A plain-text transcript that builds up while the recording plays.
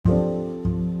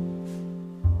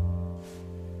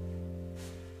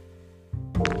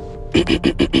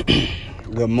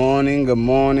Good morning,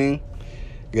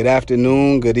 good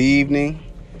afternoon, good evening.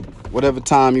 Whatever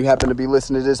time you happen to be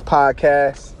listening to this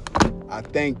podcast, I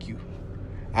thank you.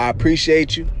 I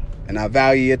appreciate you, and I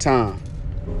value your time.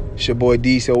 It's your boy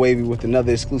D So Wavy with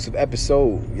another exclusive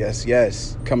episode.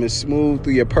 Yes. Coming smooth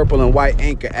through your purple and white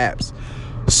Anchor apps.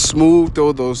 Smooth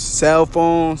through those cell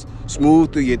phones,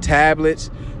 smooth through your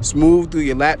tablets, smooth through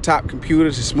your laptop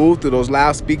computers, and smooth through those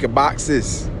loudspeaker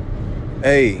boxes.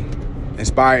 Hey,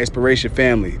 Inspiration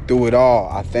family, through it all,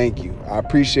 I thank you. I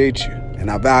appreciate you, and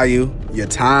I value your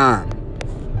time.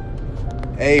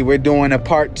 Hey, we're doing a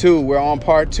part 2. We're on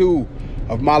part 2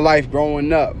 of my life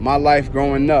growing up.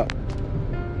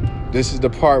 This is the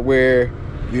part where,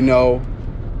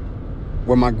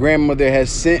 where my grandmother has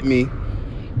sent me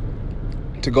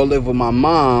to go live with my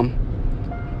mom,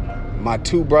 my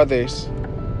 2 brothers,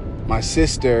 my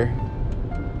sister,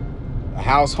 a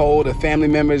household of family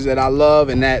members that I love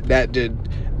and that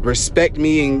respect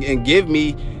me and give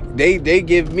me, they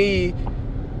give me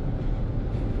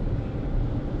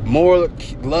more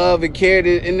love and care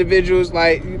to individuals.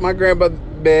 Like my grandmother,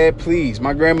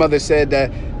 my grandmother said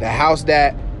that the house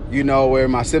that, where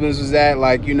my siblings was at,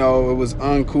 it was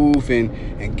uncouth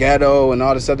and ghetto and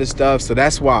all this other stuff. So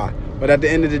that's why. But at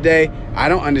the end of the day, I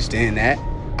don't understand that.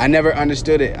 I never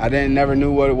understood it. I never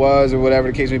knew what it was or whatever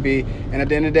the case may be. And at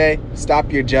the end of the day,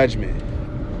 stop your judgment.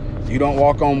 You don't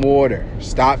walk on water.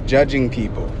 Stop judging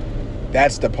people.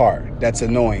 That's the part that's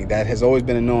annoying. That has always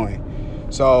been annoying.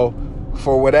 So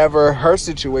for whatever her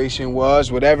situation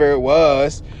was, whatever it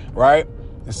was, right?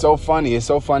 It's so funny. It's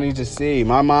so funny to see.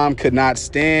 My mom could not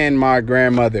stand my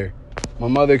grandmother. My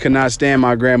mother could not stand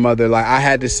my grandmother. Like I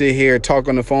had to sit here and talk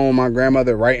on the phone with my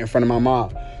grandmother right in front of my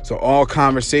mom. So all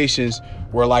conversations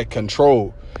were like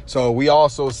controlled. So we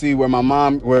also see where my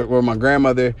mom, where my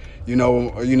grandmother,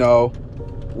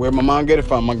 where my mom get it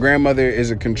from. My grandmother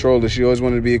is a controller. She always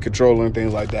wanted to be a controller and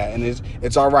things like that. And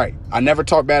it's all right. I never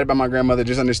talk bad about my grandmother.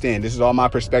 Just understand, this is all my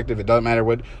perspective. It doesn't matter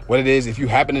what it is. If you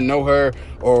happen to know her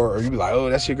or you be like, oh,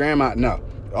 that's your grandma. No,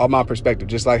 all my perspective.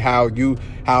 Just like how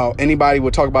anybody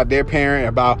would talk about their parent,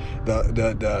 about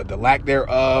the lack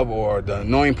thereof or the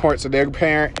annoying parts of their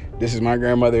parent. This is my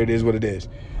grandmother. It is what it is.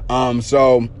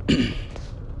 So,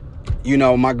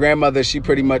 my grandmother, she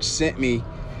pretty much sent me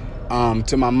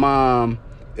to my mom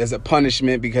as a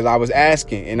punishment because I was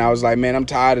asking. And I was like, man, I'm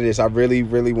tired of this. I really,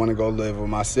 really want to go live with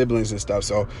my siblings and stuff.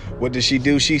 So what did she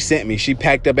do? She sent me. She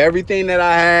packed up everything that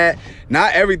I had.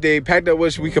 Not everything. Packed up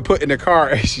what we could put in the car.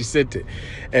 And she sent it.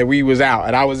 And we was out.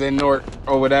 And I was in Newark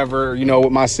or whatever,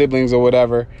 with my siblings or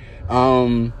whatever.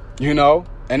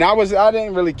 And I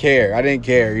didn't really care. I didn't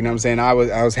care. You know what I'm saying? I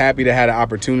was happy to have the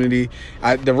opportunity.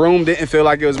 The room didn't feel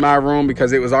like it was my room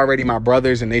because it was already my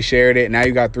brother's and they shared it. Now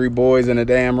you got 3 boys in a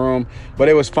damn room. But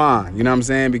it was fine. You know what I'm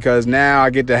saying? Because now I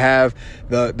get to have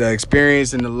the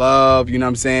experience and the love, you know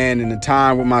what I'm saying, and the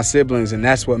time with my siblings. And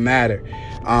that's what mattered.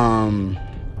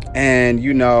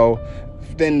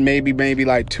 Then maybe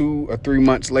like 2 or 3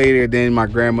 months later, then my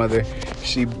grandmother,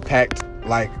 she packed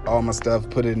like all my stuff,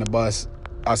 put it in a bus.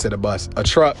 I said a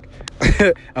truck,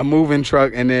 a moving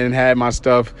truck, and then had my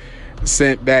stuff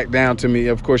sent back down to me.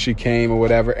 Of course she came or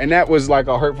whatever. And that was like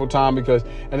a hurtful time because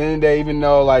at the end of the day, even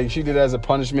though like she did it as a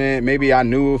punishment, maybe I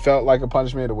knew it felt like a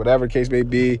punishment or whatever the case may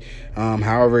be.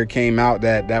 However it came out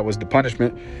that was the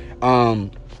punishment.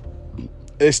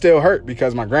 It still hurt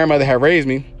because my grandmother had raised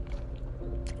me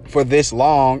for this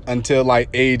long until like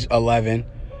age 11,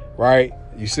 right?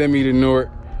 You send me to Newark,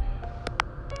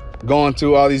 going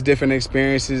through all these different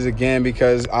experiences again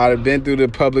because I've been through the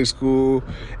public school.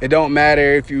 It don't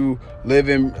matter if you live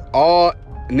in, all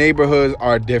neighborhoods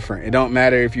are different. It don't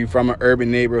matter if you're from an urban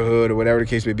neighborhood or whatever the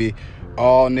case may be.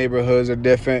 All neighborhoods are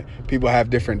different. People have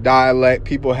different dialect.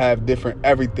 People have different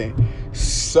everything.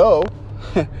 So,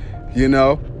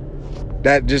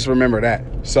 that, just remember that.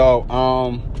 So,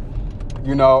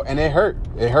 and it hurt.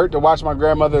 It hurt to watch my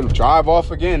grandmother drive off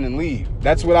again and leave.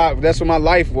 That's what my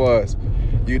life was.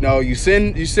 You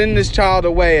send this child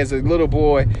away as a little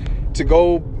boy to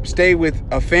go stay with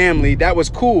a family. That was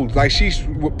cool. Like she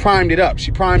primed it up.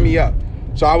 She primed me up.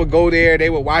 So I would go there. They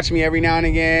would watch me every now and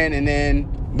again. And then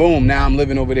boom, now I'm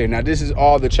living over there. Now this is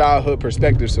all the childhood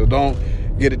perspective. So don't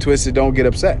get it twisted. Don't get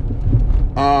upset.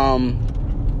 And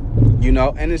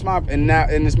it's my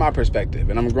perspective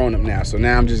and I'm growing up now. So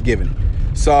now I'm just giving it.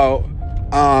 So,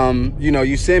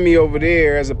 you send me over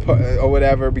there as or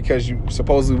whatever because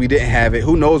supposedly we didn't have it.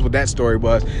 Who knows what that story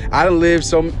was? I done lived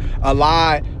a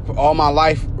lie for all my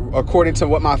life according to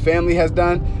what my family has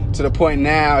done, to the point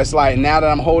now, it's like, now that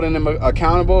I'm holding them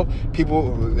accountable,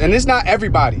 people, and it's not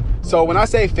everybody. So when I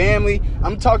say family,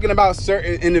 I'm talking about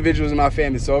certain individuals in my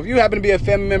family. So if you happen to be a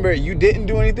family member, you didn't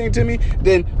do anything to me,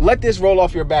 then let this roll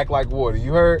off your back like water.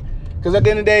 You heard? Because at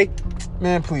the end of the day,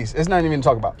 man, please, it's not even to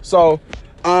talk about. So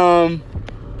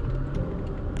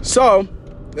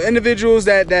the individuals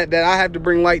that I have to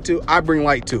bring light to, I bring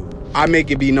light to. I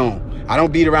make it be known. I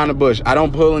don't beat around the bush. I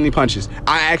don't pull any punches.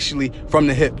 I actually from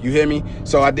the hip. You hear me?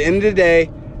 So at the end of the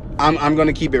day, I'm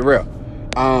gonna keep it real.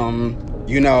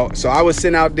 So I was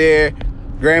sitting out there,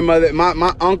 grandmother,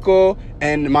 my uncle,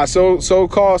 and my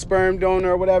so-called sperm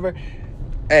donor or whatever.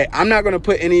 Hey, I'm not gonna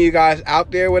put any of you guys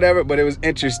out there, whatever, but it was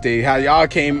interesting how y'all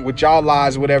came with y'all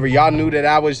lies, whatever. Y'all knew that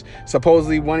I was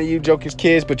supposedly one of you jokers'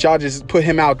 kids, but y'all just put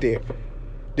him out there.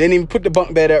 Didn't even put the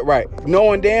bunk bed up right.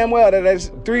 Knowing damn well that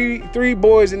there's three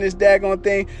boys in this daggone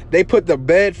thing. They put the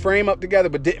bed frame up together,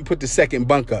 but didn't put the second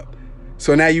bunk up.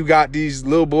 So now you got these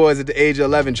little boys at the age of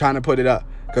 11 trying to put it up.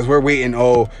 Because we're waiting,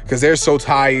 because they're so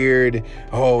tired,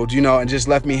 and just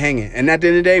left me hanging. And at the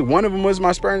end of the day, one of them was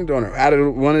my sperm donor. Out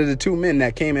of one of the two men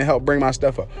that came and helped bring my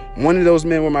stuff up. One of those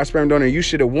men was my sperm donor. You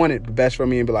should have wanted the best for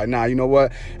me and be like, nah, you know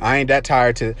what? I ain't that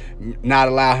tired to not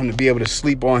allow him to be able to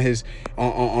sleep on his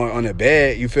on the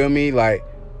bed. You feel me? Like,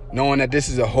 knowing that this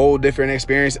is a whole different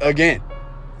experience again.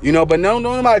 But don't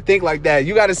nobody think like that.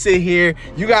 You got to sit here.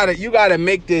 You got to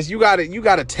make this. You got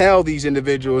to tell these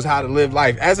individuals how to live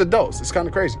life as adults. It's kind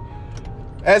of crazy.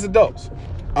 As adults.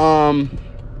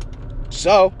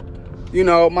 So,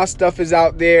 my stuff is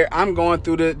out there. I'm going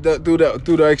through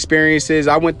the experiences.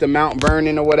 I went to Mount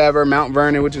Vernon or whatever. Mount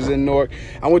Vernon, which is in Newark.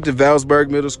 I went to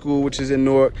Velsburg Middle School, which is in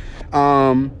Newark.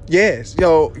 Yes,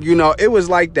 it was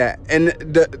like that. And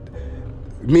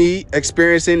me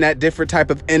experiencing that different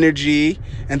type of energy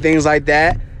and things like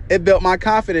that, it built my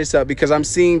confidence up because I'm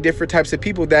seeing different types of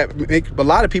people that make a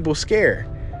lot of people scared.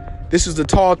 This is the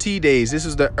tall T days. This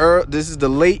is the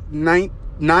late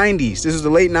 90s. This is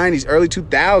the late 90s, early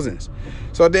 2000s.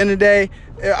 So at the end of the day,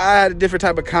 I had a different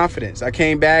type of confidence. I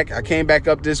came back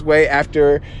up this way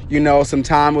after, some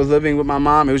time was living with my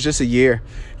mom. It was just a year,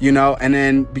 and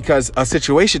then because a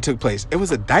situation took place. It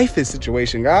was a DYFS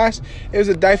situation, guys. It was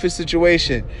a DYFS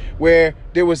situation where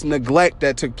there was neglect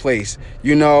that took place,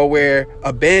 where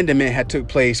abandonment had took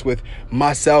place with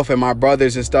myself and my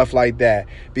brothers and stuff like that,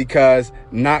 because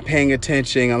not paying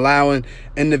attention, allowing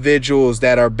individuals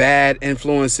that are bad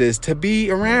influences to be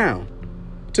around.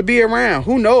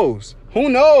 Who knows?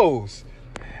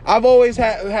 I've always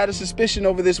had a suspicion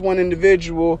over this one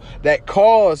individual that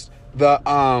caused the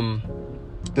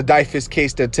DYFS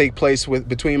case to take place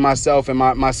between myself and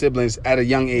my siblings at a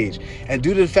young age. And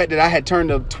due to the fact that I had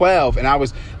turned 12 and I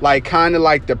was kind of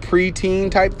like the preteen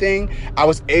type thing, I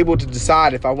was able to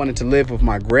decide if I wanted to live with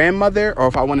my grandmother or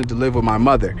if I wanted to live with my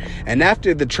mother. And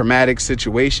after the traumatic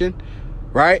situation,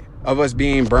 right, of us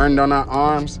being burned on our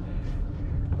arms,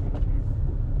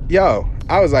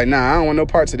 I was like, nah, I don't want no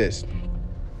parts of this.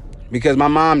 Because my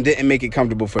mom didn't make it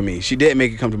comfortable for me. She didn't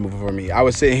make it comfortable for me. I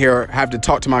was sitting here, have to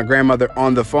talk to my grandmother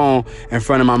on the phone in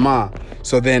front of my mom.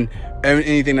 So then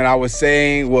anything that I was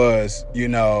saying was,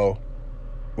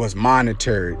 was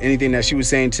monitored. Anything that she was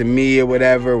saying to me or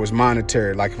whatever was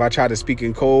monitored. Like if I tried to speak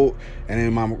in code, and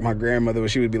then my grandmother,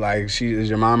 she would be like, is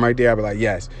your mom right there? I'd be like,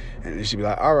 yes. And then she'd be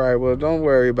like, all right, well, don't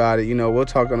worry about it. We'll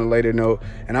talk on a later note.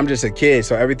 And I'm just a kid,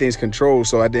 so everything's controlled.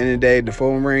 So at the end of the day, the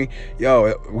phone ring,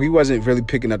 we wasn't really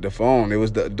picking up the phone. It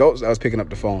was the adults that was picking up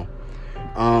the phone.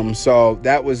 So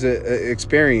that was an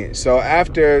experience. So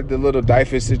after the little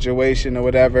DYFS situation or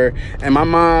whatever, and my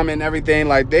mom and everything,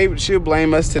 she'll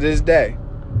blame us to this day.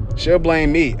 She'll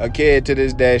blame me, a kid, to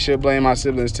this day. She'll blame my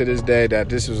siblings to this day that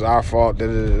this was our fault. At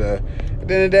the end of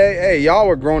the day, hey, y'all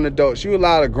were grown adults. You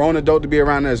allowed a grown adult to be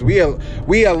around us. We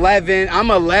 11. I'm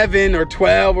 11 or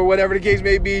 12 or whatever the case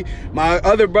may be. My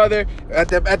other brother, at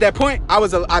that point,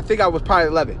 I think I was probably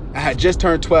 11. I had just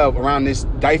turned 12 around this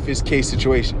DYFS case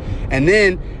situation. And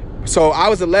then, so I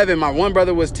was 11. My one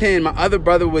brother was 10. My other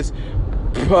brother was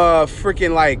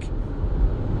freaking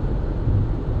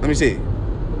let me see.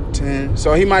 10.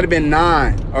 So he might have been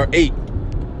 9 or 8.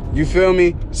 You feel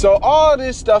me? So all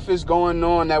this stuff is going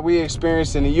on that we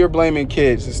experiencing, and you're blaming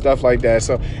kids and stuff like that.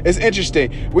 So it's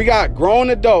interesting. We got grown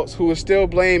adults who are still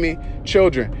blaming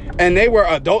children, and they were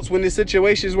adults when the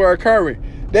situations were occurring.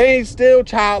 They ain't still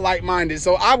childlike minded.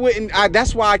 So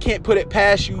that's why I can't put it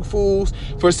past you fools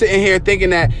for sitting here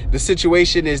thinking that the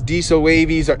situation is Diesel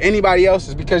Wavy's or anybody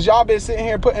else's, because y'all been sitting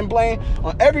here putting blame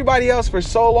on everybody else for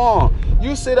so long.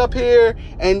 You sit up here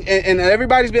and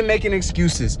everybody's been making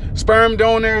excuses. Sperm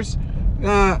donors,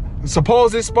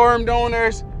 supposed sperm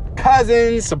donors,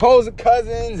 cousins, supposed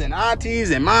cousins, and aunties,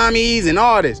 and mommies, and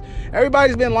all this.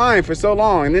 Everybody's been lying for so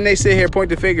long. And then they sit here, point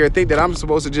the finger, and think that I'm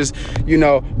supposed to just,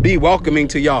 be welcoming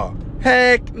to y'all.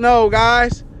 Heck no,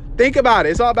 guys. Think about it.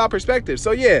 It's all about perspective.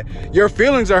 So yeah, your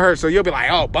feelings are hurt. So you'll be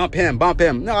like, oh, bump him.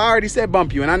 No, I already said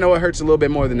bump you. And I know it hurts a little bit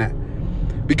more than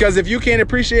that. Because if you can't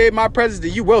appreciate my presence,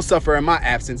 then you will suffer in my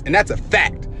absence. And that's a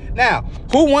fact. Now,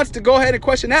 who wants to go ahead and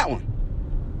question that one?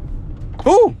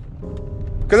 Who?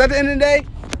 Because at the end of the day,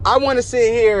 I want to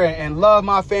sit here and love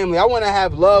my family. I want to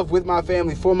have love with my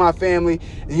family, for my family.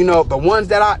 The ones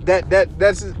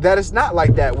that it's not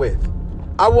like that with.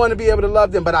 I want to be able to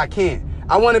love them, but I can't.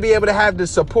 I want to be able to have the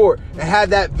support and have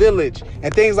that village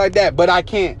and things like that, but I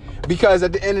can't. Because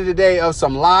at the end of the day, of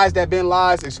some lies that been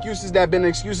lies, excuses that been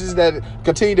excuses that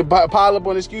continue to pile up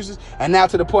on excuses, and now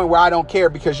to the point where I don't care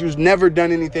because you've never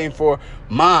done anything for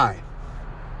mine.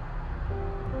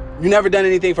 You never done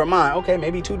anything for mine. Okay,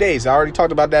 maybe 2 days. I already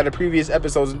talked about that in previous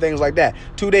episodes and things like that.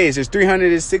 2 days. There's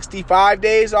 365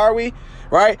 days, are we?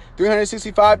 Right?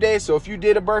 365 days. So if you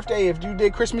did a birthday, if you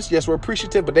did Christmas, yes, we're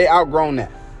appreciative, but they outgrown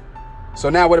that. So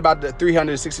now what about the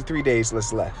 363 days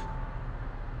that's left?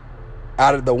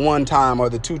 Out of the 1 time or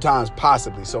the 2 times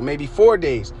possibly. So maybe 4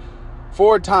 days.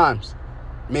 4 times.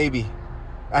 Maybe.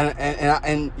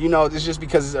 And it's just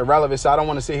because it's irrelevant. So I don't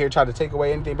want to sit here and try to take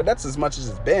away anything. But that's as much as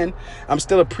it's been. I'm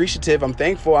still appreciative. I'm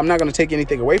thankful. I'm not going to take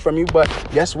anything away from you. But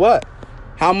guess what?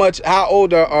 How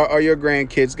old are your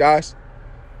grandkids, guys?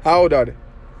 How old are they?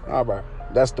 All right.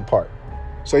 That's the part.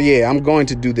 So yeah, I'm going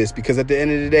to do this because at the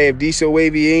end of the day, if Diesel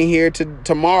Wavy ain't here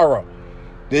tomorrow,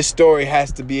 this story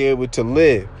has to be able to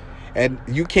live. And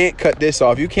you can't cut this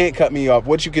off. You can't cut me off.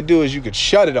 What you could do is you could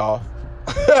shut it off.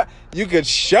 You could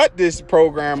shut this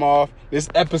program off, this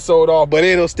episode off, but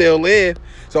it'll still live.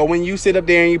 So when you sit up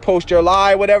there and you post your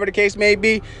lie, whatever the case may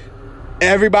be,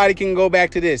 everybody can go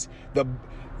back to this.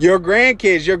 Your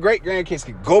grandkids, your great grandkids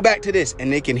can go back to this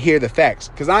and they can hear the facts.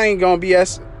 Because I ain't going to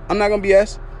BS. I'm not going to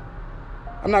BS.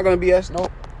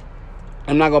 Nope.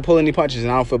 I'm not going to pull any punches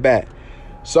and I don't feel bad.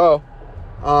 So,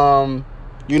 and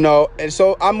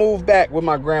so I moved back with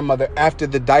my grandmother after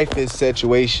the DYFS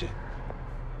situation.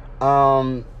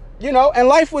 And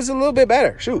life was a little bit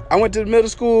better. Shoot, I went to middle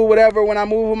school, whatever, when I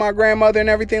moved with my grandmother and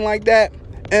everything like that.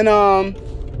 And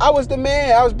I was the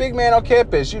man. I was big man on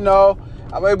campus,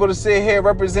 I'm able to sit here,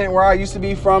 represent where I used to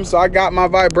be from. So I got my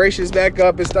vibrations back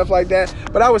up and stuff like that.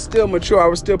 But I was still mature. I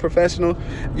was still professional.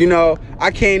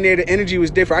 I came there. The energy was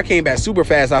different. I came back super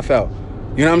fast, I felt.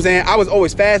 You know what I'm saying? I was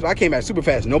always fast, but I came back super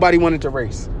fast. Nobody wanted to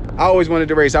race. I always wanted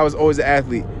to race. I was always an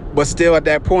athlete. But still at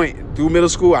that point, through middle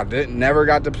school, I never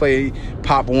got to play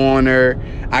Pop Warner.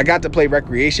 I got to play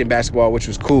recreation basketball, which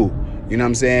was cool. You know what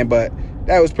I'm saying? But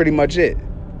that was pretty much it.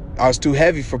 I was too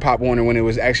heavy for Pop Warner when it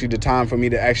was actually the time for me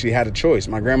to actually have a choice.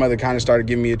 My grandmother kind of started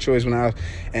giving me a choice when I was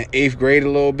in 8th grade a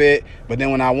little bit. But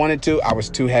then when I wanted to, I was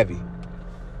too heavy.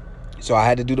 So I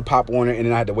had to do the Pop Warner, and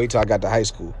then I had to wait till I got to high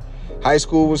school. High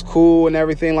school was cool and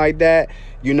everything like that.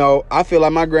 I feel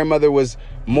like my grandmother was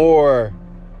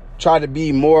tried to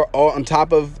be more on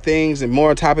top of things and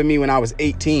more on top of me when I was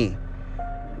 18.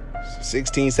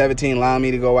 16, 17, allowing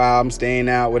me to go out. I'm staying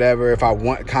out, whatever, if I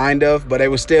want, kind of. But it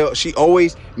was still, she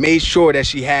always made sure that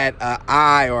she had an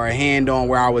eye or a hand on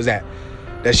where I was at.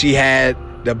 That she had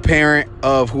the parent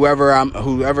of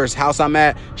whoever's house I'm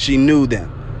at, she knew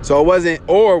them. So it wasn't,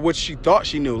 or what she thought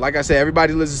she knew. Like I said,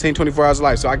 everybody lives the same 24 hours of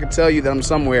life. So I can tell you that I'm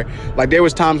somewhere. Like there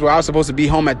was times where I was supposed to be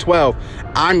home at 12.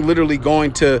 I'm literally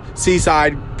going to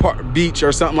Seaside Beach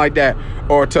or something like that.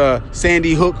 Or to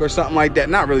Sandy Hook or something like that.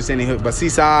 Not really Sandy Hook, but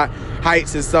Seaside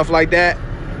Heights and stuff like that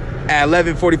at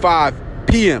 11:45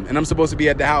 p.m. And I'm supposed to be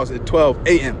at the house at 12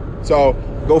 a.m. So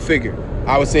go figure.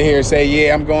 I would sit here and say,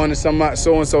 yeah, I'm going to some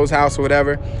so-and-so's house or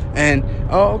whatever. And,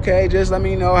 okay, just let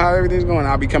me know how everything's going.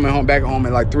 I'll be coming back home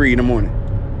at like 3 in the morning.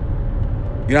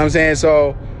 You know what I'm saying?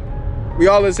 So we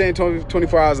all live the same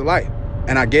 24 hours of life.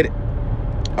 And I get it.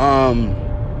 And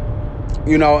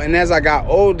as I got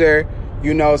older,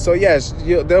 so yes,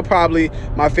 they'll probably,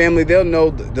 my family, they'll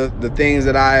know the things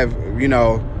that I've,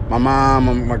 my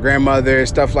mom, my grandmother,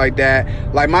 stuff like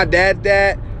that. Like my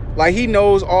dad, like he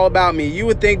knows all about me. You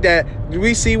would think that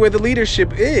we see where the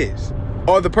leadership is,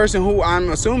 or the person who I'm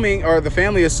assuming, or the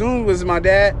family assumed was my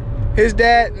dad. His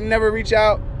dad never reach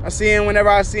out. I see him whenever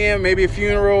I see him, maybe at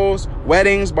funerals,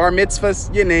 weddings, bar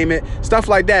mitzvahs, you name it, stuff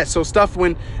like that. So stuff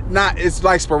it's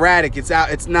like sporadic. It's out.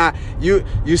 It's not, you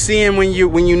see him when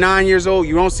you're 9 years old,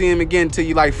 you won't see him again until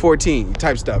you like 14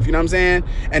 type stuff. You know what I'm saying?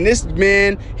 And this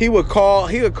man, he would call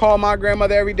my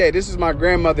grandmother every day. This is my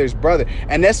grandmother's brother.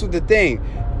 And that's what the thing.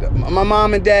 My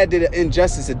mom and dad did an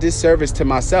injustice, a disservice to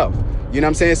myself. You know what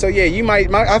I'm saying? So yeah,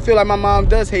 I feel like my mom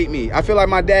does hate me. I feel like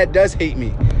my dad does hate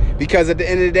me. Because at the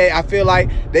end of the day, I feel like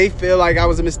they feel like I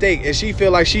was a mistake. And she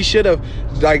feel like she should have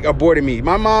like aborted me.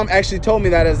 My mom actually told me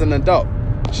that as an adult.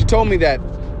 She told me that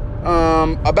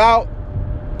about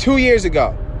 2 years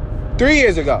ago, 3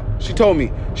 years ago, she told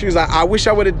me. She was like, I wish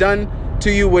I would have done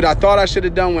to you what I thought I should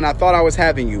have done when I thought I was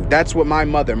having you. That's what my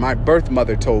mother, my birth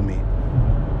mother, told me.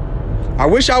 I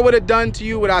wish I would have done to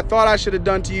you what I thought I should have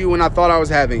done to you when I thought I was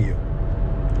having you.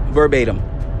 Verbatim.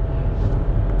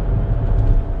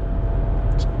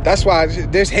 That's why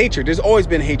there's hatred. There's always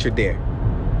been hatred there.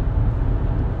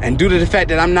 And due to the fact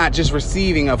that I'm not just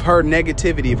receiving of her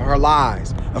negativity, of her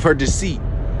lies, of her deceit,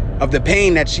 of the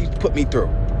pain that she put me through,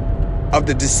 of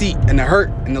the deceit and the hurt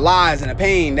and the lies and the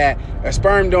pain that a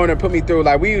sperm donor put me through.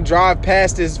 Like, we would drive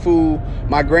past this fool,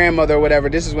 my grandmother or whatever.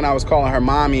 This is when I was calling her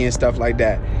mommy and stuff like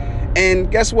that. And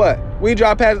guess what? We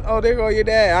drive past, oh, there go your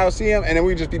dad. I'll see him. And then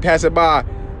we just be passing by.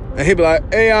 And he'd be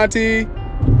like, hey, auntie.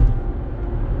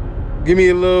 Give me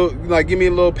a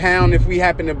little pound if we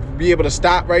happen to be able to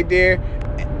stop right there.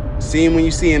 See him when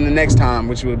you see him the next time,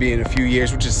 which will be in a few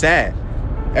years, which is sad.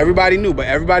 Everybody knew, but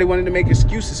everybody wanted to make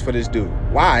excuses for this dude.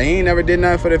 Why? He ain't never did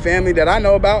nothing for the family that I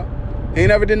know about. He ain't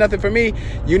never did nothing for me.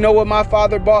 You know what my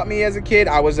father bought me as a kid?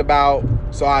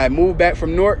 So I had moved back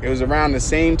from Newark. It was around the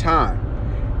same time.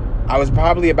 I was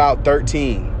probably about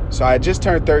 13. So I had just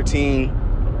turned 13.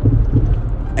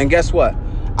 And guess what?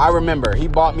 I remember he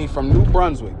bought me from New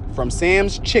Brunswick, from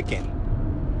Sam's Chicken,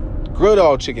 grilled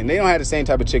all chicken. They don't have the same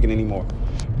type of chicken anymore,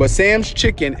 but Sam's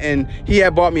Chicken. And he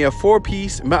had bought me a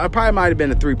 4-piece, probably might have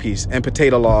been a 3-piece, and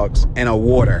potato logs and a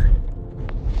water.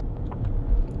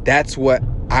 That's what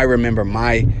I remember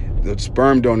the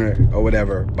sperm donor or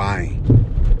whatever buying.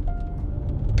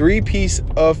 3-piece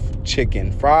of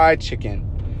chicken, fried chicken,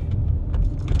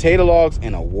 potato logs,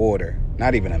 and a water.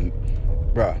 Not even a,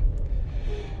 bruh.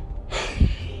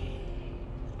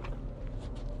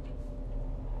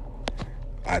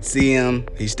 I'd see him.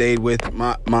 He stayed with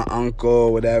my uncle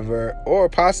or whatever, or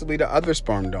possibly the other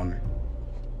sperm donor.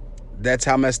 That's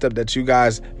how messed up that you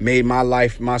guys made my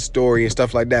life, my story, and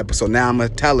stuff like that. But so now I'm going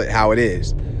to tell it how it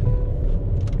is.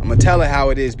 I'm going to tell it how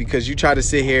it is, because you try to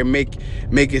sit here and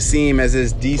make it seem as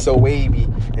if Diesel Wavy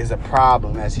is a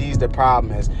problem, as he's the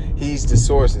problem, as he's the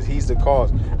source, as he's the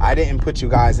cause. I didn't put you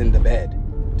guys in the bed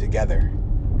together.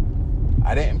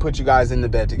 I didn't put you guys in the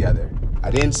bed together.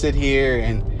 I didn't sit here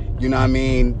and, you know what I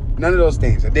mean? None of those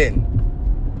things. I didn't.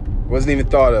 Wasn't even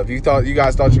thought of. You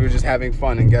guys thought you were just having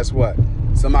fun, and guess what?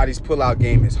 Somebody's pullout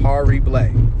game is horrible.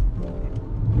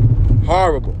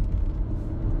 Horrible.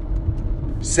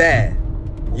 Sad.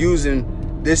 Using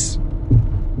this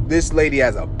lady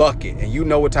as a bucket, and you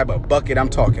know what type of bucket I'm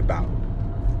talking about.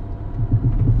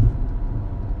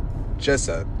 Just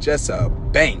a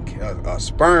bank, a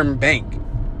sperm bank.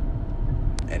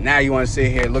 And now you want to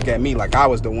sit here and look at me like I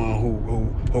was the one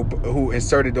who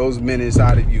inserted those men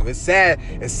inside of you. It's sad.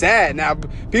 It's sad. Now,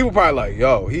 people probably like,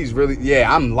 yo, he's really,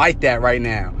 yeah, I'm like that right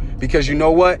now. Because you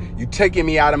know what? You taking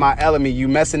me out of my element. You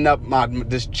messing up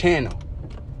this channel.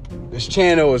 This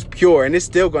channel is pure, and it's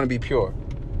still going to be pure.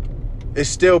 It's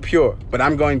still pure, but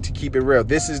I'm going to keep it real.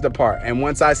 This is the part. And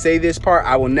once I say this part,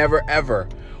 I will never, ever.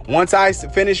 Once I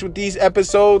finish with these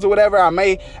episodes or whatever,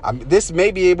 this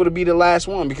may be able to be the last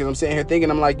one, because I'm sitting here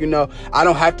thinking, I'm like, I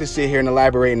don't have to sit here and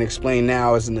elaborate and explain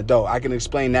now as an adult. I can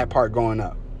explain that part growing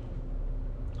up,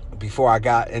 before I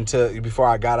got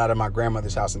out of my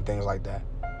grandmother's house and things like that.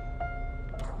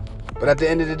 But at the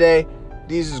end of the day,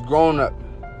 these is grown up.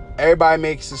 Everybody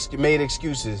made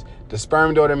excuses. The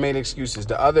sperm donor made excuses.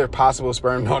 The other possible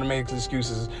sperm donor made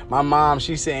excuses. My mom,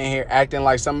 she's sitting here acting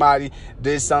like somebody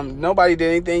did something. Nobody did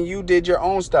anything. You did your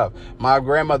own stuff. My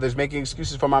grandmother's making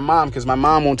excuses for my mom because my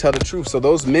mom won't tell the truth. So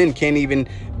those men can't even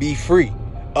be free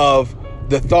of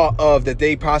the thought of that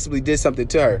they possibly did something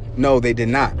to her. No, they did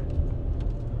not.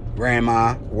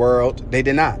 Grandma, world, they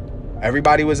did not.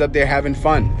 Everybody was up there having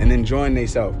fun and enjoying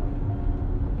themselves.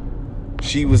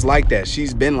 She was like that.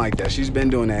 She's been like that. She's been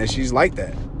doing that. And she's like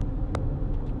that.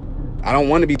 I don't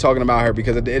want to be talking about her,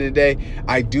 because at the end of the day,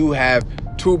 I do have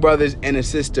 2 brothers and a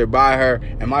sister by her,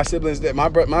 and my siblings. My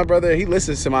brother, he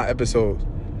listens to my episodes,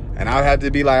 and I'll have to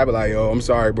be like, yo, I'm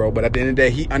sorry, bro. But at the end of the day,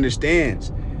 he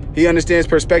understands. He understands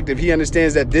perspective. He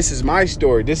understands that this is my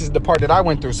story. This is the part that I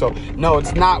went through. So no,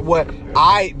 it's not what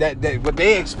what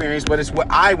they experienced, but it's what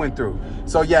I went through.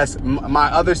 So yes, my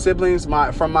other siblings,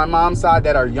 from my mom's side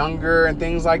that are younger and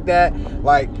things like that,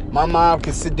 like my mom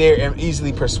could sit there and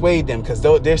easily persuade them, because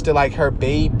they're still like her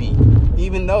baby,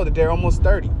 even though that they're almost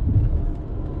 30.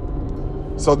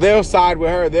 So they'll side with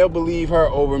her. They'll believe her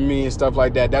over me and stuff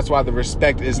like that. That's why the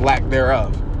respect is lack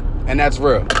thereof, and that's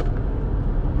real.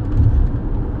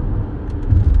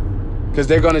 because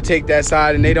they're going to take that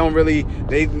side, and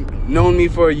they've known me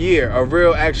for a year, a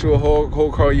real actual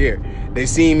whole year. They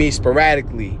see me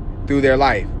sporadically through their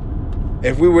life.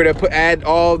 If we were to add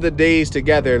all the days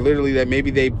together, literally, that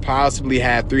maybe they possibly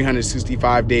had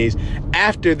 365 days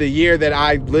after the year that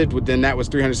I lived with them. That was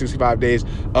 365 days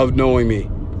of knowing me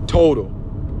total.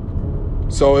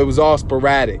 So it was all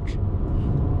sporadic.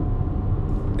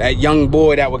 That young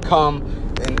boy that would come,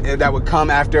 and that would come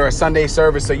after a Sunday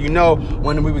service. So, you know,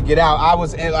 when we would get out,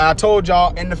 I told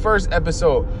y'all in the first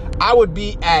episode, I would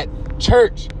be at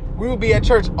church. We would be at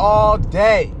church all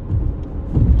day.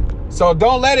 So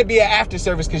don't let it be an after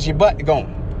service because your butt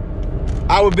going.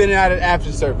 I would have been at an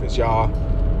after service, y'all.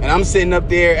 And I'm sitting up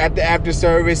there at the after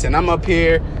service, and I'm up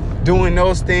here doing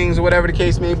those things, or whatever the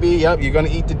case may be. Yep, you're going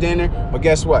to eat the dinner. But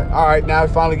guess what? All right, now I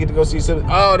finally get to go see siblings.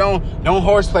 Oh, don't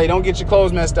horseplay. Don't get your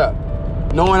clothes messed up.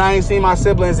 Knowing I ain't seen my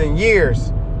siblings in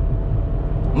years.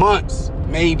 Months,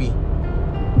 maybe.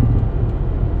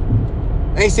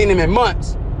 Ain't seen them in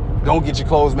months. Don't get your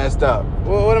clothes messed up.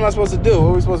 Well, what am I supposed to do? What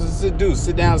are we supposed to do?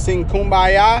 Sit down and sing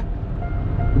Kumbaya?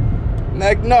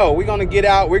 Like, no, we're going to get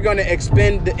out. We're going to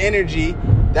expend the energy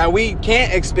that we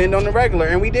can't expend on the regular.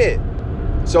 And we did.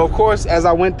 So, of course, as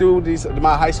I went through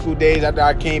my high school days, after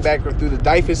I came back through the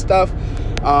DYFS stuff,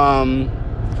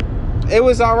 it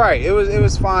was all right. It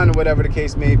was fine, or whatever the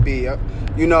case may be.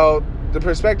 You know, the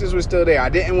perspectives were still there. I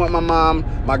didn't want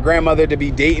my grandmother to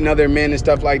be dating other men and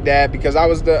stuff like that, because I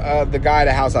was the guy at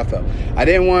the house, I felt. I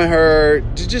didn't want her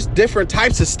to, just different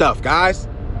types of stuff, guys.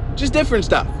 Just different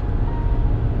stuff.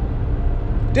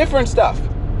 Different stuff.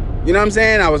 You know what I'm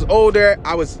saying? I was older.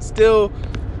 I was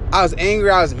angry.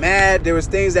 I was mad. There was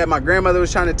things that my grandmother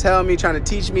was trying to tell me, trying to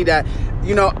teach me that,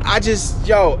 you know,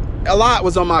 a lot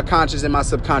was on my conscious and my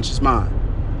subconscious mind.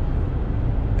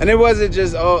 And it wasn't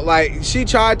just, she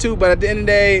tried to, but at the end of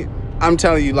the day, I'm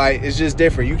telling you, it's just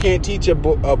different. You can't teach a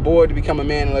boy to become a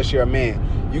man unless you're a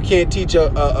man. You can't teach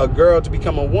a girl to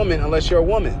become a woman unless you're a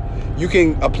woman. You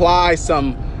can apply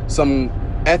some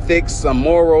ethics, some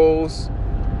morals,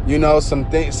 you know,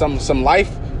 some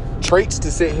life traits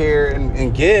to sit here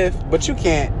and give, but you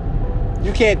can't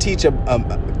teach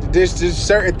there's just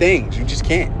certain things you just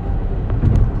can't.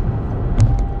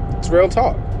 It's real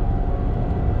talk.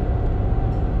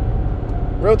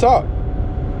 Real talk.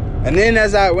 And then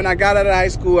when I got out of high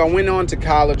school, I went on to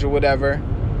college or whatever.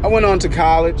 I went on to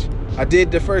college. I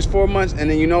did the first 4 months,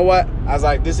 and then you know what? I was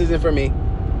like, this isn't for me.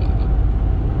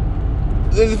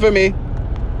 This isn't for me.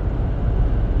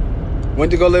 Went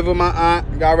to go live with my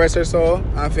aunt, God rest her soul,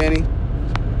 Aunt Fanny.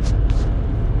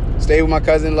 Stayed with my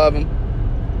cousin, love him.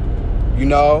 You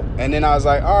know, and then I was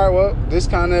like, all right, well, this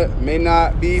kind of may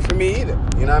not be for me either.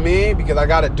 You know what I mean? Because I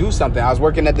got to do something. I was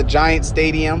working at the Giant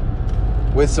Stadium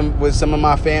with some of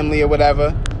my family or whatever.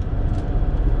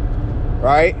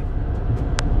 Right?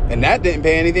 And that didn't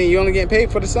pay anything. You only getting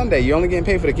paid for the Sunday. You only getting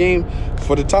paid for the game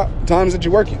for the top times that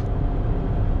you're working.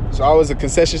 So I was a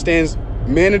concession stands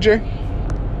manager.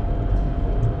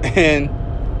 And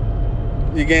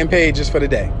you're getting paid just for the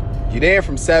day. You're there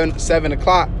from 7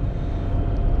 o'clock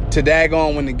to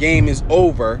daggone when the game is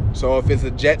over. So if it's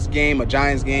a Jets game, a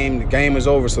Giants game, the game is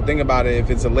over. So think about it. If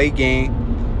it's a late game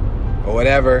or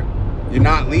whatever, you're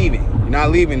not leaving. You're not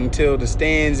leaving until the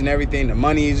stands and everything, the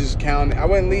money is just counting. I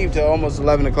wouldn't leave till almost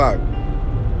 11 o'clock.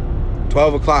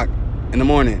 12 o'clock in the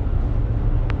morning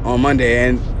on Monday.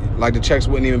 And the checks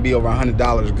wouldn't even be over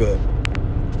 $100 good.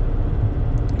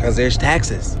 Because there's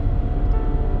taxes.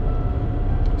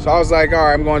 So I was like, all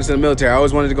right, I'm going to the military. I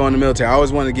always wanted to go in the military. I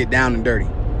always wanted to get down and dirty.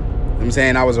 You know what I'm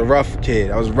saying? I was a rough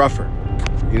kid. I was rougher.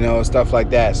 You know, stuff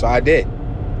like that. So I did.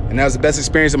 And that was the best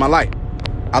experience of my life.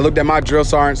 I looked at my drill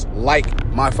sergeants like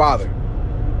my father.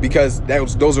 Because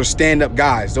those were stand-up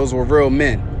guys. Those were real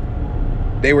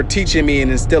men. They were teaching me and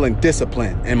instilling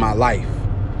discipline in my life.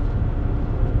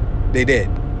 They did.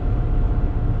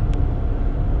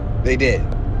 They did.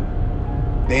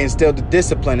 They instilled the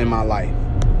discipline in my life.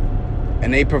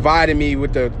 And they provided me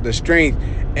with the strength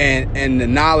and the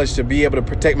knowledge to be able to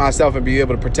protect myself and be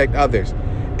able to protect others.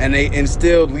 And they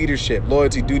instilled leadership,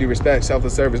 loyalty, duty, respect,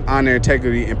 selfless service, honor,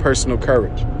 integrity, and personal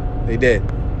courage. They did.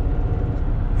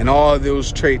 And all of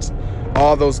those traits,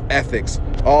 all those ethics,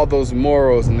 all those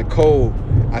morals and the code,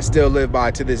 I still live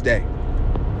by to this day.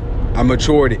 I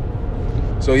matured it.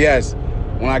 So yes,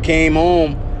 when I came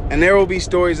home, and there will be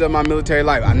stories of my military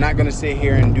life. I'm not going to sit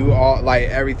here and do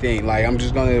everything. I'm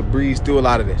just going to breeze through a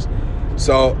lot of this.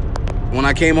 So when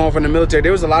I came home from the military,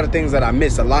 there was a lot of things that I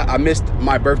missed. I missed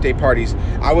my birthday parties.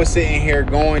 I was sitting here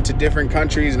going to different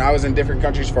countries, and I was in different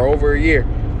countries for over a year.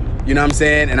 You know what I'm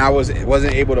saying? And I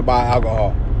wasn't able to buy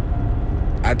alcohol.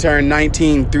 I turned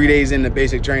 19 3 days into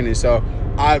basic training. So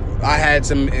I had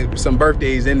some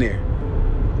birthdays in there.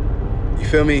 You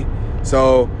feel me?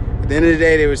 So at the end of the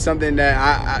day, there was something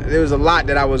that there was a lot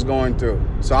that I was going through.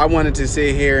 So I wanted to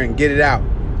sit here and get it out.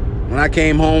 When I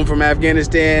came home from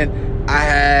Afghanistan, I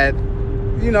had,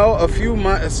 you know,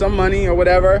 some money or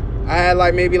whatever. I had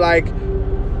maybe I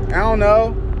don't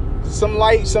know, some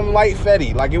light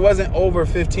fetty. Like, it wasn't over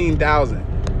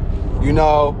 15,000, you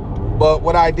know. But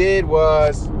what I did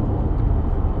was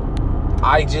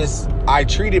I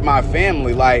treated my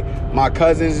family, like my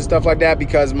cousins and stuff like that,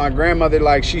 because my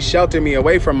grandmother, she sheltered me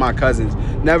away from my cousins.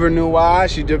 Never knew why.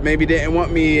 She maybe didn't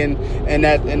want me in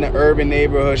the urban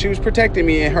neighborhood. She was protecting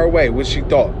me in her way, which she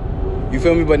thought. You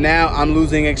feel me? But now I'm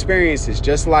losing experiences.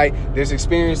 Just like there's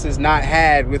experiences not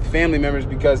had with family members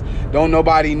because don't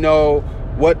nobody know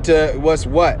what's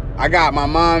what. I got my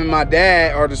mom and my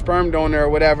dad, or the sperm donor or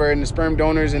whatever, and the sperm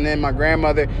donors, and then my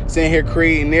grandmother sitting here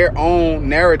creating their own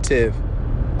narrative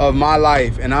of my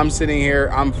life, and I'm sitting here,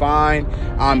 I'm fine,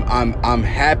 I'm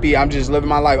happy, I'm just living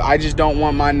my life. I just don't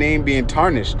want my name being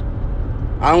tarnished.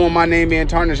 I don't want my name being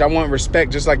tarnished. I want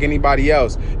respect just like anybody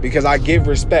else, because I give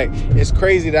respect. It's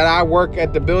crazy that I work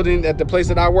at the place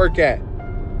that I work at,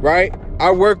 right?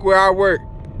 I work where I work.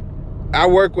 I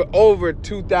work with over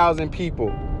 2,000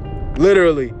 people,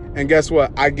 literally, and guess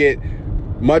what? I get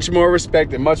much more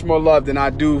respect and much more love than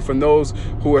I do from those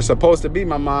who are supposed to be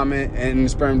my mom and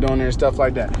sperm donor and stuff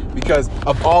like that, because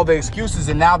of all the excuses.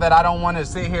 And now that I don't want to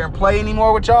sit here and play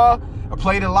anymore with y'all, or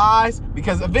play the lies,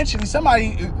 because eventually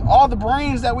all the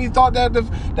brains that we thought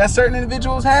that certain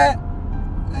individuals had,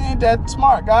 ain't that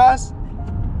smart, guys.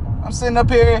 I'm sitting up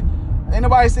here, ain't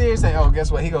nobody sit here and say, oh,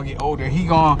 guess what, he gonna get older,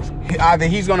 either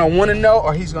he's gonna want to know,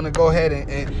 or he's gonna go ahead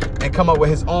and come up with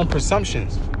his own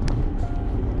presumptions.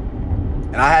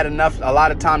 And I had a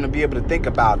lot of time to be able to think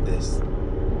about this.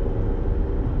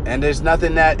 And there's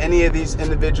nothing that any of these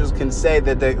individuals can say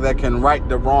that can right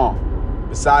the wrong,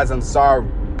 besides I'm sorry,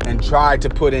 and try to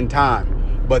put in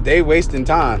time. But they wasting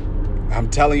time. I'm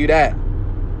telling you that.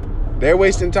 They're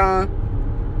wasting time.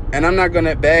 And I'm not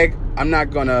gonna beg. I'm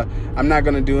not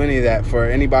gonna do any of that for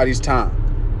anybody's time.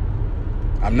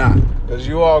 I'm not. Because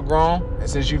you all grown. And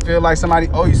since you feel like somebody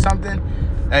owe you something,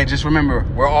 hey, just remember,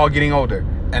 we're all getting older.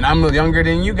 And I'm younger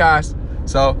than you guys.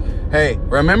 So, hey,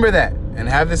 remember that. And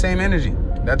have the same energy.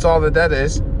 That's all that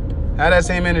is. Have that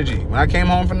same energy. When I came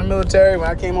home from the military, when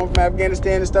I came home from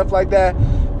Afghanistan and stuff like that,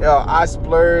 I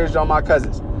splurged on my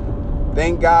cousins.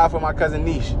 Thank God for my cousin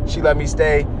Niche. She let me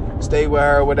stay with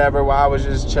her or whatever while I was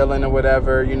just chilling or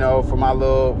whatever, for my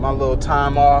little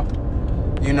time off.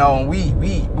 And we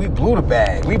blew the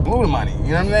bag. We blew the money. You know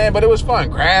what I'm saying? But it was fun.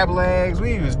 Crab legs.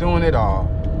 We was doing it all.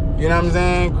 You know what I'm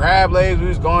saying? Crab legs. We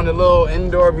was going to little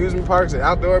indoor amusement parks and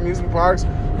outdoor amusement parks.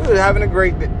 We were having a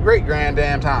great grand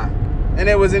damn time. And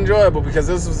it was enjoyable because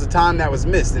this was the time that was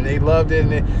missed, and they loved it,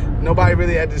 and nobody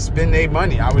really had to spend their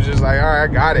money. I was just like, all right, I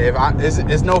got it.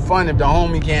 It's no fun if the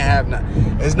homie can't have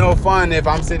nothing. It's no fun if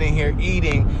I'm sitting here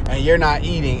eating and you're not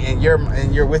eating and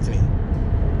you're with me.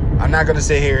 I'm not gonna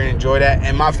sit here and enjoy that.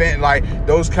 And my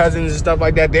those cousins and stuff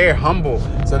like that, they're humble,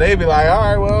 so they'd be like, all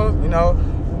right, well,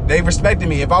 they respected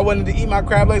me. If I wanted to eat my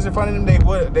crab legs in front of them, they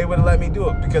would have let me do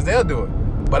it, because they'll do it.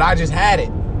 But I just had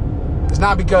it. It's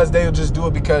not because they'll just do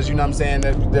it because, you know what I'm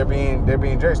saying, they're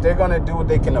being jerks. They're going to do what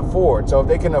they can afford. So if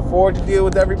they can afford to deal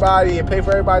with everybody and pay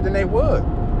for everybody, then they would.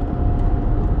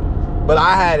 But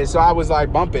I had it, so I was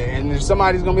like, bump it. And if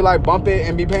somebody's going to be like, bump it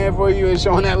and be paying for you and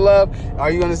showing that love,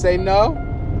 are you going to say no?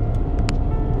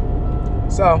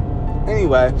 So,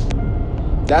 anyway,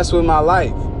 that's with my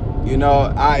life.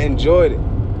 I enjoyed it.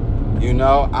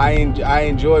 I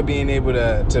enjoy being able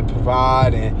to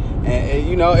provide and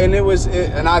it was,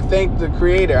 and I thank the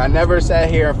Creator. I never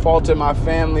sat here and faulted my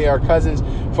family or cousins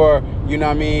for,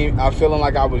 I feeling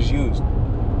like I was used.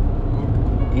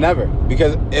 Never,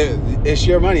 because it's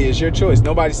your money, it's your choice.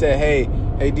 Nobody said,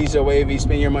 hey, Diesel Wavy,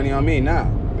 spend your money on me. Nah,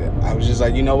 I was just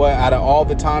like, you know what? Out of all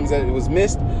the times that it was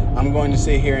missed, I'm going to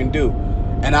sit here and do.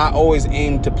 And I always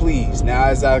aim to please. Now,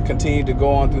 as I continue to go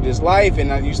on through this life,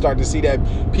 and you start to see that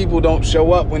people don't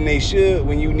show up when they should,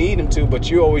 when you need them to, but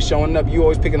you're always showing up. You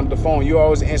always picking up the phone. You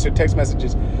always answer text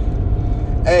messages.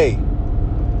 Hey,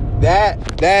 that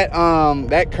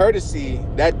courtesy,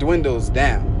 that dwindles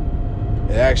down.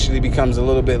 It actually becomes a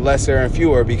little bit lesser and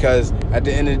fewer, because at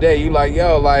the end of the day, you like,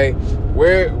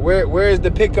 where is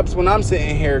the pickups when I'm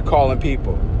sitting here calling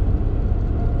people?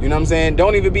 You know what I'm saying?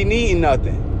 Don't even be needing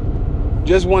nothing.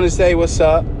 Just want to say what's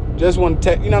up. Just want to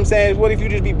text. You know what I'm saying? What if you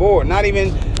just be bored? Not even,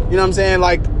 you know what I'm saying,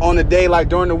 like on a day, like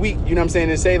during the week, you know what I'm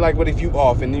saying? And say, like, what if you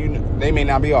off and they may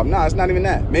not be off? Nah, it's not even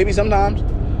that. Maybe sometimes.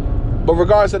 But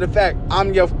regardless of the fact,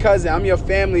 I'm your cousin, I'm your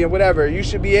family or whatever, you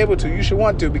should be able to, you should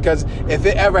want to, because if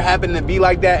it ever happened to be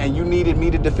like that and you needed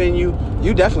me to defend you,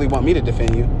 you definitely want me to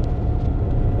defend you.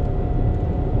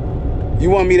 You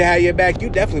want me to have your back, you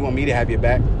definitely want me to have your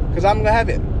back, because I'm going to have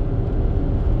it.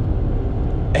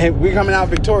 And we're coming out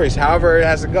victorious, however it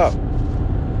has to go.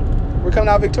 We're coming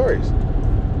out victorious.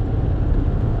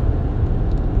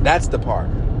 That's the part.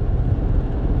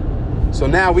 So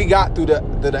now we got through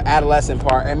the adolescent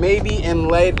part, and maybe in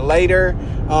later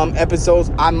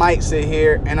episodes, I might sit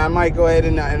here and I might go ahead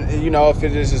and if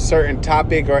it is a certain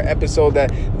topic or episode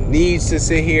that needs to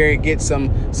sit here and get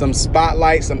some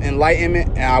spotlight, some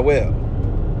enlightenment, and I will.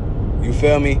 You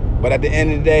feel me? But at the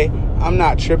end of the day, I'm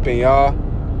not tripping, y'all.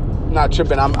 I'm not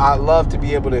tripping. I love to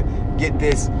be able to get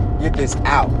this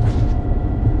out.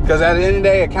 Because at the end of the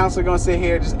day, a counselor going to sit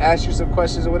here, just ask you some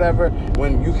questions or whatever,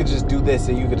 when you could just do this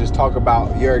and you could just talk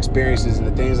about your experiences and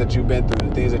the things that you've been through,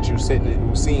 the things that you've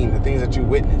seen, the things that you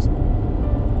witnessed.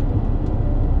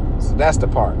 So that's the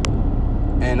part.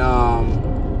 And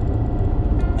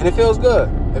it feels good.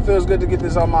 It feels good to get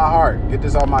this on my heart, get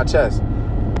this on my chest.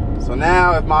 So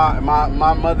now if my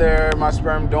mother, my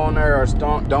sperm donor or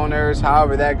donors,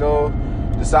 however that goes,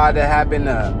 decide to happen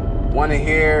to want to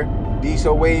hear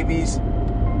Diesel Wavy's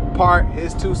part,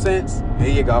 his 2 cents, here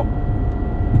you go.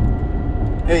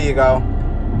 Here you go.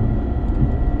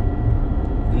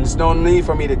 And there's no need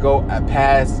for me to go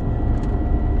past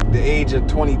the age of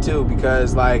 22,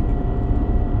 because like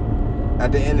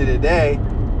at the end of the day,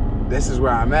 this is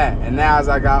where I'm at. And now as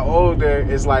I got older,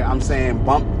 it's like I'm saying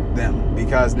bump them,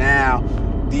 because now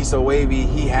Diesel Wavy,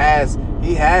 he has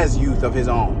youth of his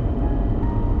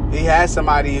own. He has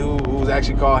somebody who's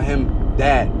actually called him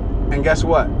dad. And guess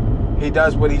what? He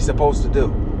does what he's supposed to do.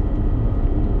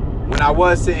 When I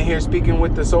was sitting here speaking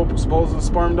with the supposed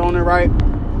sperm donor, right?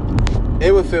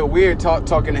 It would feel weird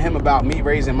talking to him about me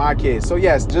raising my kids. So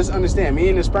yes, just understand, me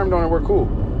and the sperm donor were cool.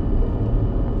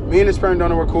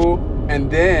 And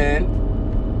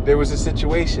then there was a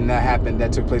situation that happened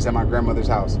that took place at my grandmother's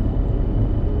house.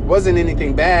 Wasn't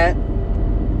anything bad,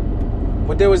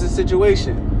 but there was a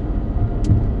situation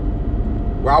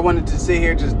where I wanted to sit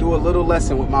here, just do a little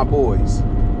lesson with my boys.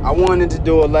 I wanted to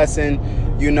do a lesson,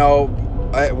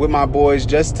 with my boys,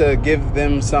 just to give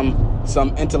them some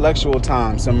intellectual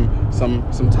time, some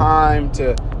time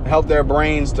to help their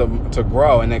brains to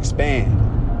grow and expand.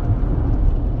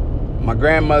 My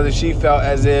grandmother, she felt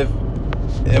as if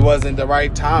it wasn't the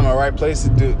right time or right place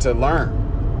to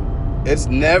learn. It's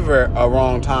never a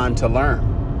wrong time to learn.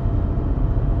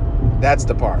 That's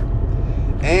the part.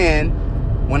 And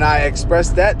when I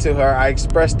expressed that to her, I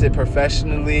expressed it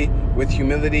professionally, with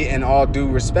humility and all due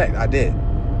respect. I did.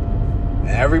 And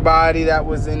everybody that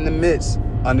was in the midst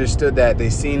understood that. They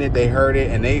seen it, they heard it,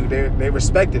 and they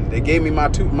respected it. They gave me my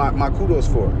kudos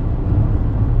for it.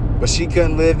 But she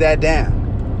couldn't live that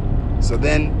down. So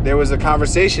then there was a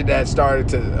conversation that started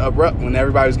to erupt when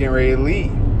everybody was getting ready to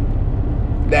leave.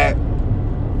 That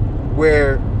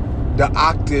where the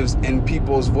octaves in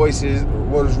people's voices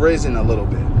was risen a little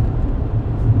bit.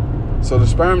 So the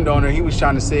sperm donor, he was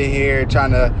trying to sit here,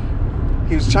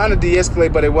 he was trying to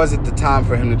de-escalate, but it wasn't the time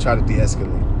for him to try to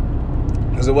de-escalate.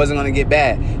 Because it wasn't going to get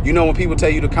bad. When people tell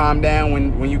you to calm down,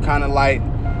 when you kind of like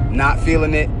not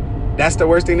feeling it, that's the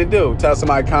worst thing to do. Tell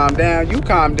somebody calm down, you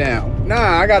calm down.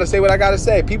 Nah, I got to say what I got to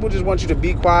say. People just want you to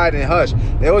be quiet and hush.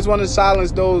 They always want to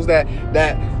silence those that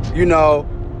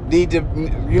need to,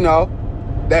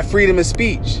 that freedom of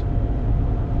speech.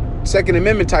 Second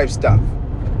Amendment type stuff.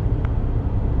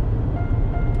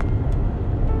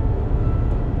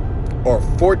 Or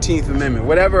 14th Amendment,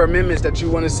 whatever amendments that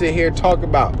you want to sit here and talk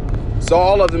about. So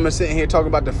all of them are sitting here talking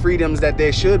about the freedoms that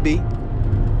there should be,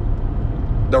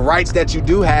 the rights that you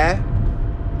do have.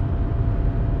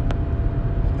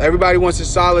 Everybody wants to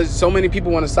silence, so many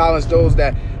people want to silence those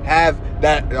that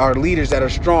are leaders that are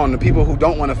strong, the people who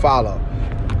don't want to follow.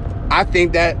 I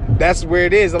think that's where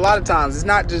it is a lot of times. It's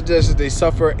not just they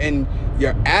suffer in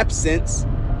your absence.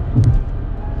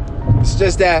 It's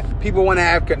just that people want to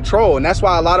have control, and that's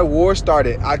why a lot of wars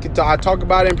started. I talk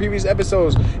about it in previous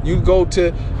episodes. You go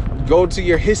to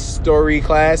your history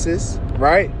classes,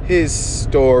 right? His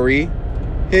story,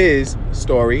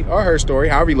 or her story,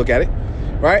 however you look at it,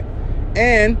 right?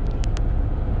 And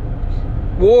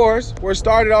wars were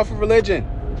started off of religion.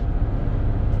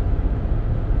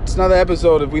 It's another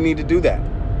episode if we need to do that.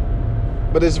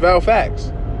 But it's real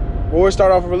facts. Wars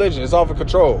start off of religion. It's off of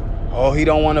control. Oh, he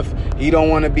don't want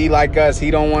to be like us.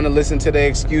 He don't want to listen to the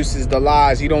excuses, the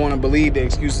lies. He don't want to believe the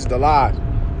excuses, the lies.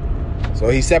 So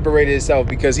he separated himself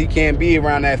because he can't be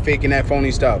around that fake and that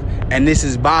phony stuff. And this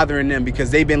is bothering them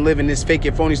because they've been living this fake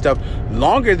and phony stuff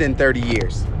longer than 30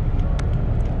 years.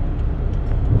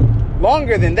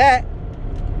 Longer than that.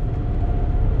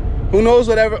 Who knows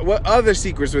what other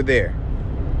secrets were there.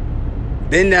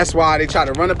 Then that's why they try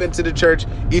to run up into the church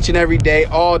each and every day,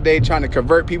 all day, trying to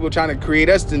convert people, trying to create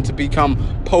us to become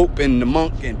pope and the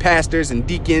monk and pastors and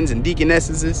deacons and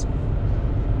deaconesses.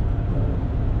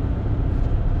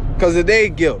 Because of their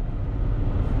guilt.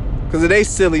 Because of their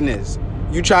silliness.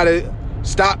 You try to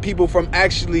stop people from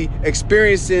actually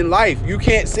experiencing life. You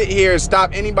can't sit here and stop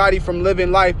anybody from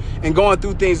living life and going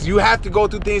through things. You have to go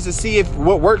through things to see if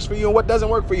what works for you and what doesn't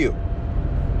work for you.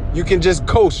 You can just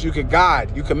coach, you could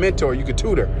guide, you can mentor, you could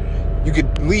tutor, you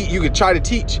could lead, you could try to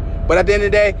teach. But at the end of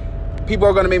the day, people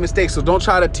are going to make mistakes. So don't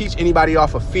try to teach anybody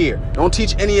off of fear. Don't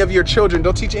teach any of your children.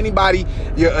 Don't teach anybody.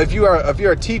 If you're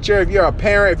a teacher, if you're a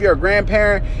parent, if you're a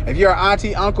grandparent, if you're an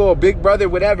auntie, uncle, or big brother,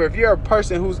 whatever, if you're a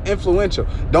person who's influential,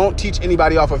 don't teach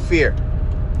anybody off of fear.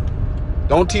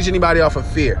 Don't teach anybody off of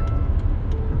fear.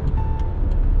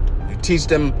 You teach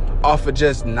them off of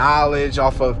just knowledge,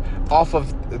 off of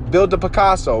build the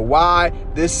Picasso. Why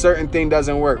this certain thing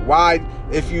doesn't work? Why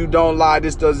if you don't lie,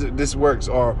 this works?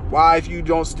 Or why if you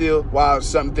don't steal, why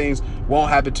some things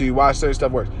won't happen to you? Why certain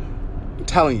stuff works? I'm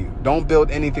telling you, don't build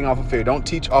anything off of fear. Don't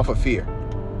teach off of fear.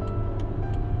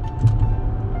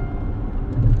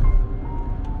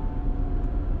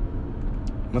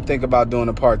 I'm gonna think about doing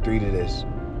a part 3 to this.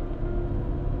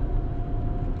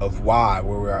 Of why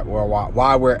we're at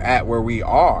where we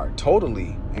are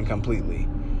totally and completely.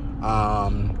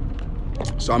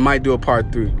 So I might do a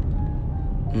part 3.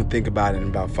 I'm gonna think about it in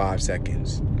about 5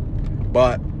 seconds.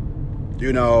 But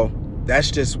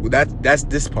that's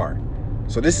this part.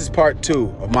 So this is part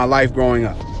 2 of my life growing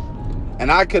up.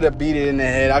 And I could have beat it in the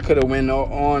head. I could have went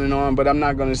on and on, but I'm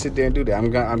not gonna sit there and do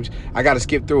that. I gotta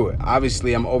skip through it.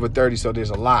 Obviously, I'm over 30, so there's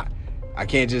a lot. I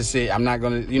can't just sit. I'm not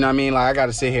gonna, you know what I mean? Like I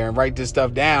gotta sit here and write this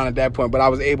stuff down at that point. But I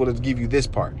was able to give you this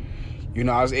part.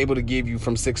 I was able to give you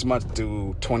from 6 months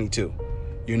to 22.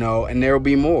 And there will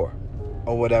be more,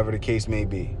 or whatever the case may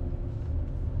be.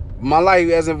 My life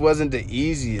wasn't the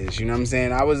easiest. You know what I'm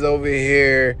saying? I was over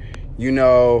here,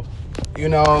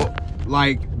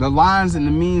 like the lines and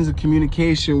the means of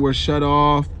communication were shut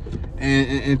off,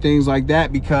 and things like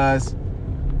that because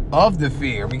of the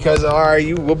fear. Because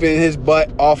you whooping his butt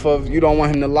off of, you don't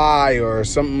want him to lie or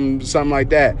something like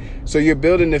that. So you're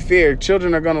building the fear.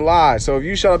 Children are gonna lie. So if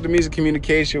you shut up the means of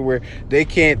communication where they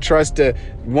can't trust to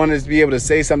want to be able to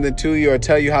say something to you or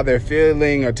tell you how they're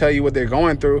feeling or tell you what they're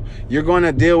going through, you're going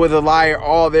to deal with a liar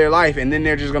all their life, and then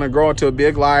they're just going to grow into a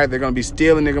big liar. They're going to be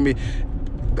stealing.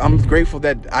 I'm grateful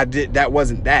that that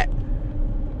wasn't that.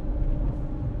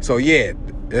 So yeah,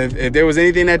 if there was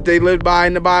anything that they lived by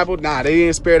in the Bible, they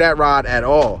didn't spare that rod at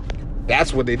all.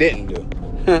 That's what they didn't do.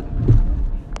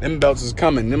 Them belts was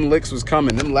coming. Them licks was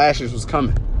coming. Them lashes was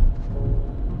coming.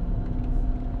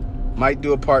 Might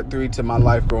do a part 3 to my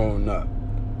life growing up.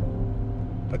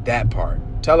 But that part.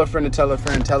 Tell a friend to tell a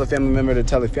friend. Tell a family member to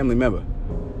tell a family member.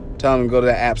 Tell them to go to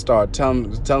the App Store. Tell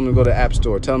them to go to the App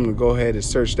Store. Tell them to go ahead and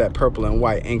search that purple and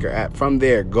white Anchor app. From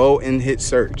there, go and hit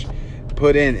search.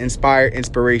 Put in Inspired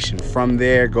Inspiration. From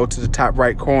there, go to the top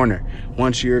right corner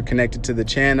once you're connected to the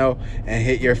channel and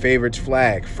hit your favorites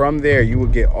flag. From there, you will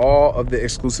get all of the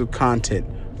exclusive content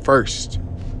first.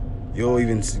 You'll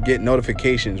even get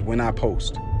notifications when I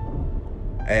post.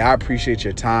 Hey, I appreciate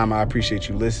your time. I appreciate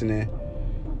you listening.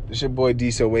 It's your boy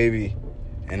D So Wavy.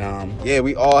 And yeah,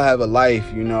 we all have a life,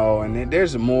 and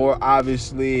there's more,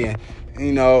 obviously.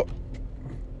 And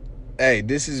hey,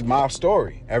 this is my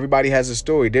story. Everybody has a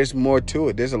story. There's more to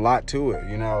it. There's a lot to it.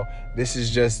 This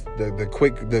is just the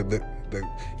quick,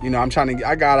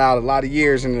 I got out a lot of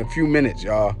years in a few minutes,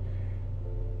 y'all.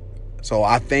 So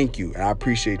I thank you and I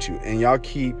appreciate you, and y'all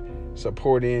keep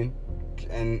supporting.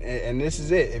 And this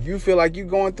is it. If you feel like you're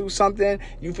going through something,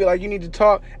 you feel like you need to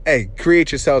talk, hey,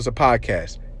 create yourselves a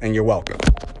podcast, and you're welcome.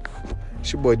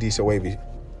 It's your boy D So Wavy.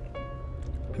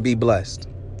 Be blessed.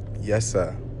 Yes,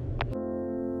 sir.